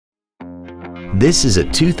This is a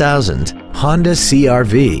 2000 Honda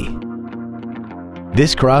CR-V.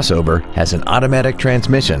 This crossover has an automatic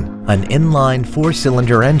transmission, an inline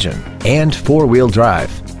 4-cylinder engine, and 4-wheel drive.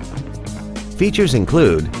 Features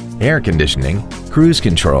include air conditioning, cruise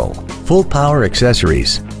control, full power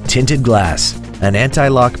accessories, tinted glass, an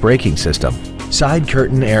anti-lock braking system, side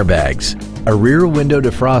curtain airbags, a rear window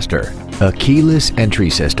defroster, a keyless entry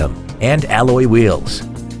system, and alloy wheels.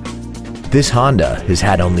 This Honda has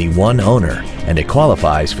had only one owner and it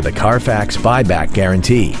qualifies for the Carfax buyback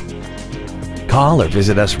guarantee. Call or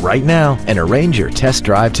visit us right now and arrange your test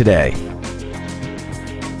drive today.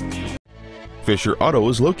 Fisher Auto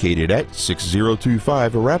is located at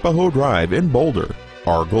 6025 Arapahoe Drive in Boulder.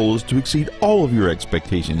 Our goal is to exceed all of your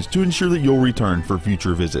expectations to ensure that you'll return for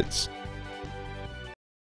future visits.